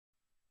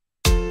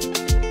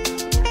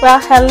Well,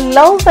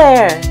 hello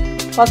there!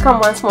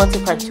 Welcome once more to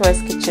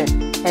Panko's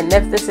Kitchen. And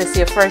if this is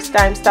your first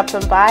time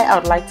stopping by, I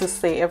would like to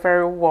say a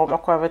very warm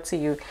welcome to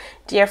you.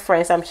 Dear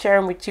friends, I'm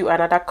sharing with you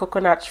another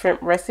coconut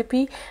shrimp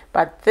recipe,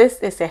 but this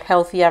is a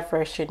healthier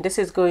version. This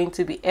is going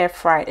to be air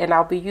fried, and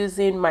I'll be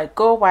using my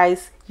Go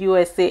Wise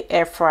USA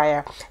air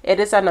fryer. It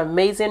is an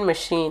amazing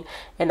machine,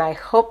 and I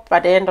hope by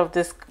the end of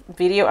this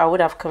video I would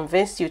have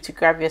convinced you to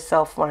grab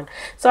yourself one.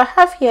 So I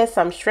have here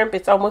some shrimp.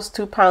 It's almost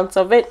 2 pounds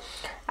of it.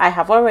 I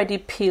have already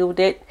peeled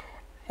it,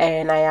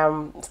 and I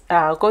am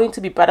going to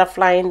be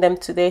butterflying them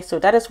today. So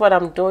that is what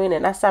I'm doing,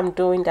 and as I'm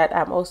doing that,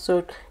 I'm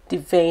also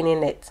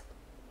deveining it.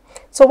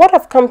 So what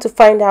I've come to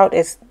find out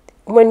is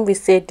when we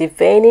say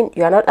deveining,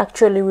 you are not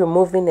actually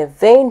removing a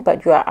vein,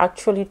 but you are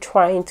actually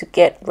trying to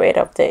get rid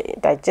of the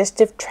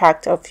digestive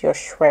tract of your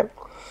shrimp.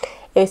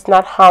 It's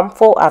not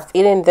harmful. I've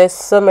eaten this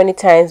so many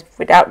times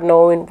without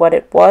knowing what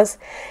it was.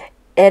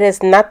 It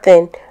is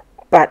nothing,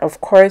 but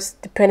of course,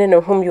 depending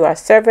on whom you are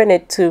serving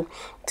it to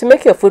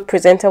make your food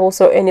presentable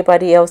so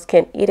anybody else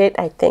can eat it,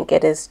 I think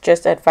it is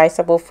just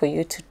advisable for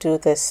you to do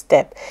this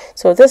step.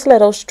 So this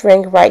little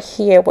string right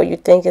here, what you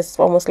think is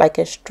almost like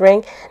a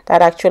string,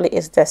 that actually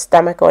is the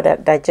stomach or the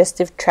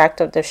digestive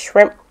tract of the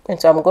shrimp. And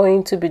so I'm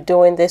going to be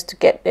doing this to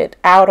get it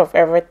out of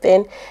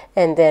everything,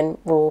 and then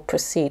we'll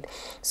proceed.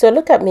 So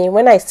look at me.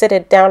 When I set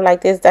it down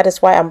like this, that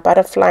is why I'm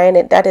butterflying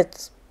it. That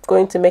is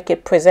going to make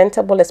it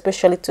presentable,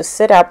 especially to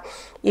sit up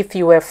if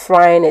you were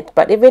frying it.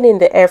 But even in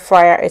the air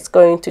fryer, it's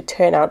going to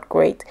turn out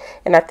great.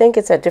 And I think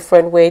it's a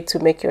different way to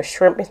make your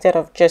shrimp instead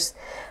of just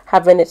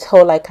having it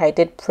whole like I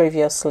did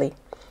previously.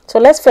 So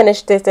let's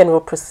finish this and we'll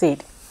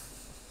proceed.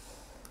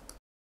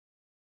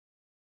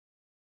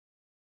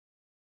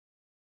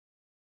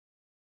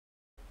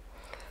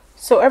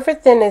 So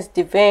everything is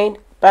deveined,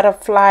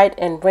 butterflied,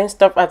 and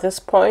rinsed off at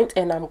this point,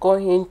 and I'm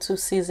going to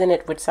season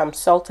it with some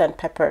salt and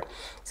pepper.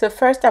 So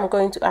first I'm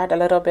going to add a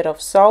little bit of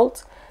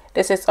salt.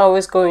 This is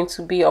always going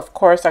to be, of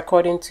course,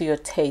 according to your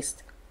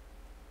taste.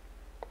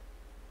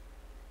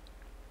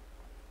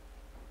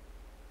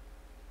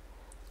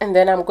 And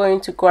then I'm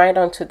going to grind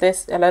onto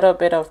this a little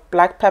bit of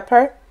black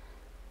pepper.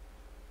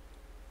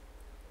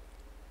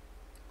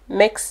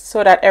 Mix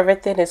so that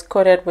everything is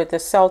coated with the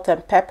salt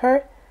and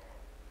pepper.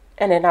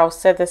 And then I'll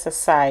set this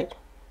aside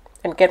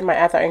and get my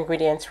other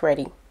ingredients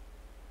ready.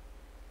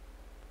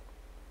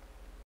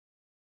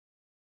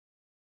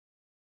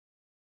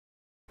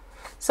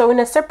 So in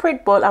a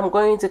separate bowl, I'm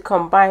going to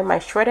combine my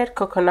shredded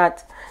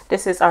coconut,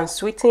 this is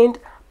unsweetened,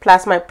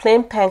 plus my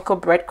plain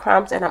panko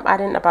breadcrumbs, and I'm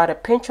adding about a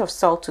pinch of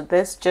salt to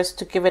this just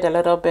to give it a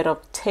little bit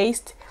of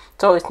taste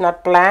so it's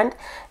not bland.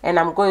 And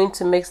I'm going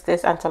to mix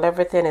this until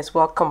everything is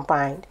well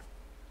combined.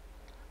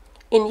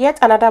 In yet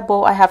another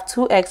bowl, I have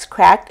 2 eggs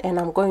cracked, and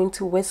I'm going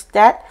to whisk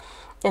that,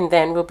 and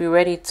then we'll be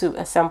ready to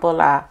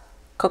assemble our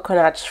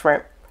coconut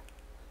shrimp.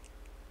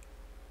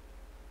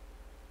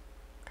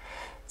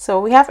 So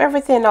we have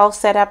everything all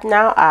set up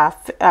now.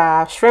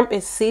 Our shrimp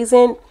is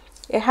seasoned.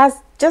 It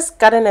has just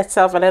gotten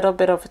itself a little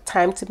bit of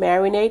time to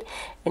marinate,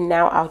 and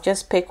now I'll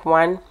just pick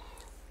one,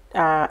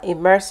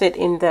 immerse it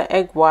in the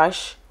egg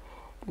wash,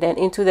 then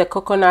into the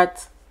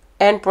coconut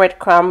and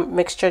breadcrumb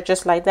mixture,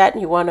 just like that.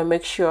 You want to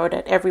make sure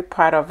that every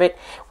part of it,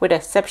 with the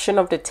exception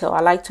of the tail,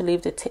 I like to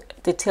leave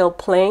the tail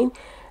plain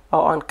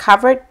or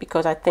uncovered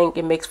because I think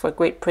it makes for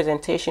great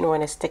presentation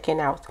when it's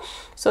sticking out.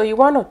 So you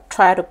want to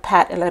try to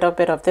pat a little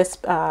bit of this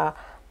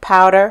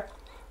powder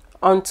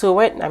onto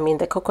it. I mean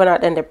the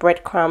coconut and the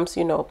breadcrumbs,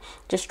 you know,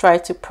 just try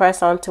to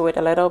press onto it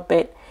a little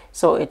bit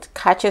so it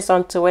catches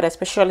onto it,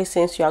 especially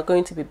since you are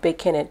going to be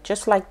baking it.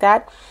 Just like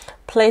that,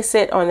 place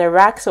it on the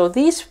rack. So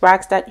these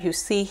racks that you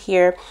see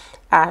here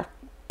are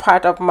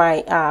part of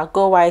my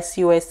Go Wise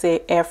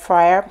USA air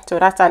fryer. So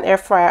that's an air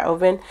fryer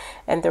oven,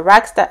 and the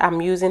racks that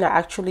I'm using are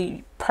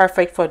actually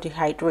perfect for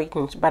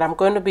dehydrating, but I'm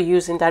going to be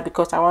using that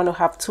because I want to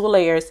have 2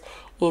 layers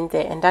in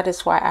there, and that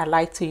is why I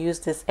like to use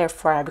this air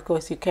fryer,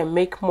 because you can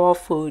make more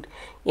food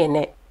in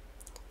it.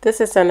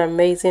 This is an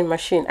amazing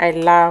machine. I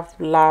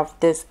love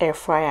this air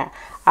fryer.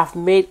 I've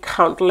made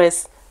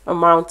countless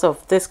amounts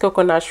of this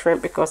coconut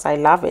shrimp because I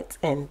love it,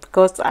 and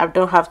because I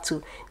don't have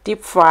to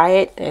deep fry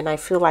it, and I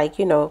feel like,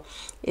 you know,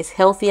 it's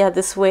healthier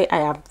this way. I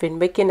have been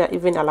making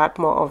even a lot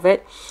more of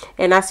it.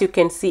 And as you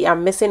can see,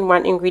 I'm missing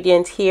one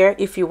ingredient here.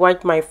 If you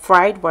watched my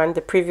fried one,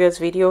 the previous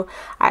video,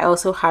 I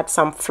also had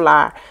some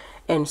flour,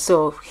 and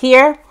so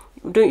here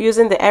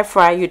using the air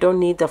fryer, you don't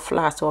need the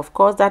flour. So of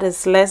course that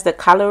is less the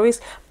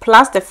calories,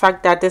 plus the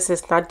fact that this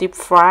is not deep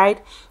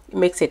fried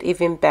makes it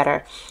even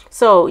better.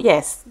 So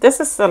yes, this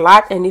is a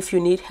lot, and if you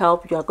need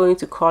help, you are going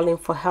to call in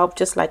for help,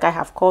 just like I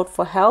have called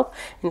for help,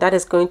 and that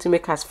is going to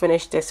make us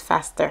finish this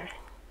faster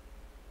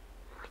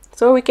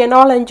so we can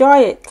all enjoy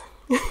it.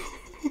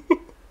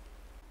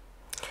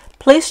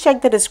 Please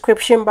check the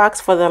description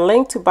box for the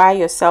link to buy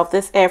yourself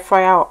this air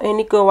fryer or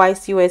any Go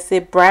Wise USA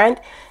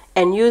brand.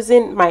 and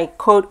using my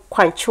code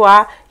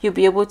Quanchua, you'll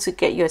be able to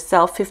get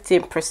yourself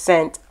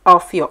 15%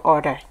 off your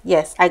order.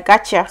 Yes, I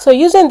gotcha. So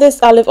using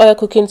this olive oil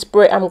cooking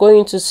spray, I'm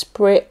going to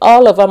spray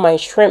all over my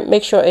shrimp.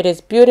 Make sure it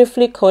is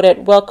beautifully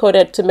coated, well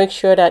coated, to make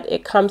sure that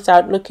it comes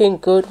out looking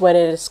good when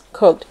it is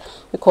cooked,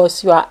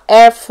 because you are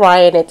air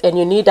frying it and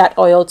you need that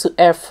oil to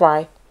air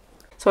fry.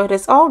 So it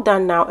is all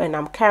done now, and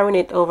I'm carrying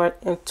it over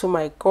into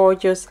my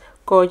gorgeous,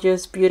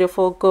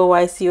 beautiful Go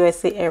Wise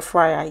USA air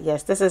fryer.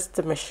 Yes, this is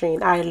the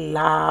machine. I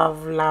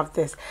love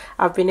this.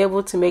 I've been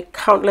able to make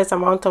countless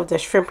amount of the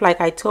shrimp.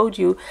 Like I told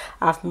you,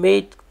 I've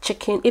made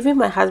chicken. Even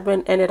my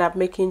husband ended up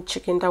making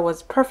chicken that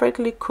was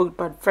perfectly cooked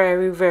but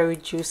very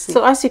juicy.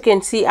 So as you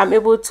can see, I'm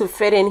able to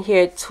fit in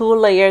here 2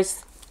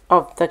 layers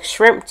of the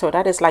shrimp, so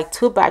that is like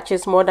 2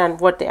 batches more than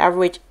what the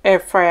average air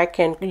fryer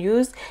can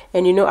use.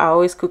 And you know, I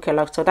always cook a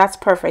lot, so that's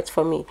perfect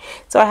for me.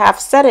 So I have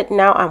set it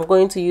now. I'm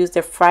going to use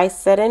the fry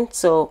setting.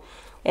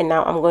 And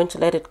now I'm going to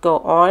let it go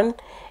on,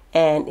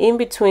 and in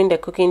between the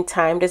cooking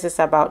time, this is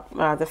about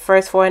the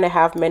first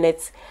 4.5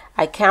 minutes,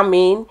 I come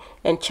in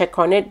and check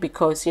on it,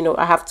 because you know,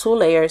 I have 2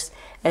 layers,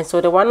 and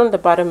so the one on the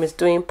bottom is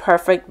doing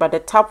perfect, but the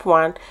top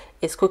one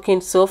is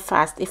cooking so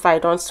fast, if I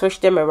don't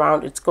switch them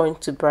around, it's going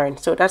to burn.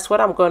 So that's what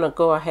I'm going to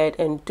go ahead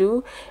and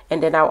do,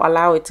 and then I'll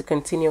allow it to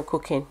continue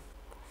cooking.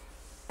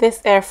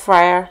 This air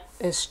fryer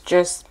is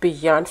just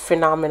beyond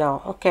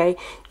phenomenal. Okay,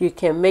 you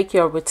can make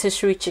your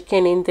rotisserie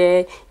chicken in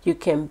there, you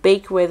can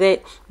bake with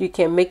it, you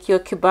can make your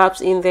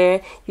kebabs in there.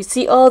 You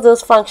see all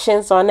those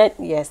functions on it.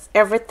 Yes,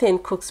 everything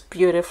cooks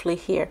beautifully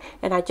here,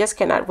 and I just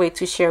cannot wait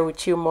to share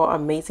with you more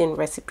amazing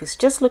recipes.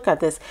 Just look at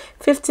this.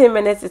 15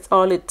 minutes is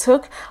all it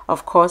took.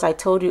 Of course, I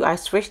told you I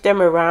switched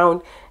them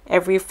around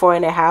every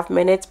 4.5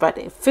 minutes,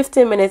 but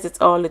 15 minutes is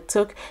all it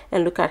took.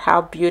 And look at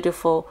how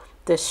beautiful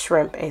the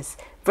shrimp is.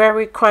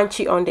 Very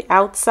crunchy on the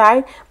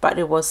outside, but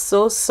it was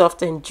so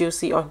soft and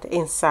juicy on the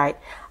inside.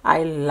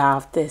 I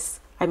love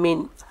this. I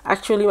mean,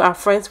 actually our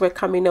friends were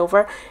coming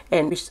over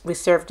and we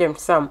served them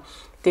some.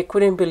 They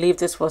couldn't believe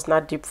this was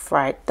not deep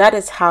fried. That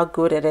is how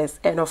good it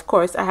is. And of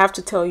course, I have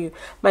to tell you,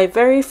 my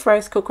very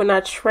first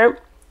coconut shrimp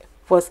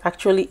was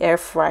actually air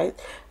fried.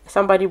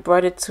 Somebody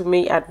brought it to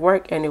me at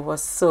work, and it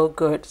was so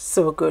good.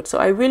 So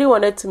I really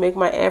wanted to make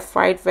my air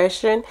fried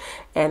version,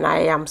 and I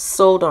am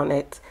sold on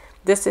it.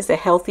 This is a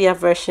healthier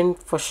version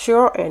for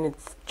sure, and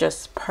it's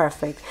just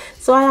perfect.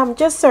 So I am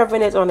just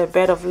serving it on a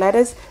bed of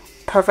lettuce,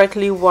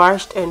 perfectly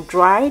washed and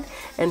dried.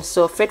 And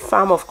so Fit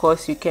Farm, of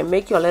course, you can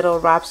make your little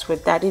wraps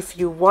with that if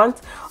you want,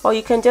 or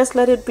you can just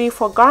let it be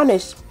for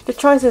garnish. The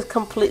choice is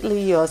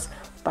completely yours.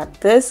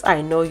 But this,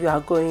 I know you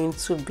are going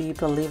to be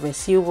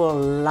believers. You will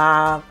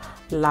love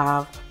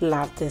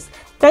this.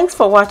 Thanks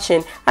for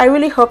watching. I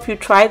really hope you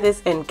try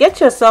this and get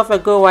yourself a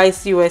Go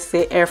Wise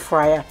USA air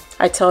fryer.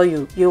 I tell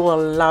you, you will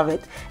love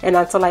it. And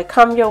until I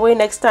come your way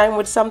next time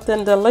with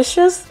something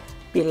delicious,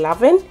 be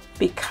loving,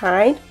 be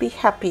kind, be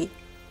happy.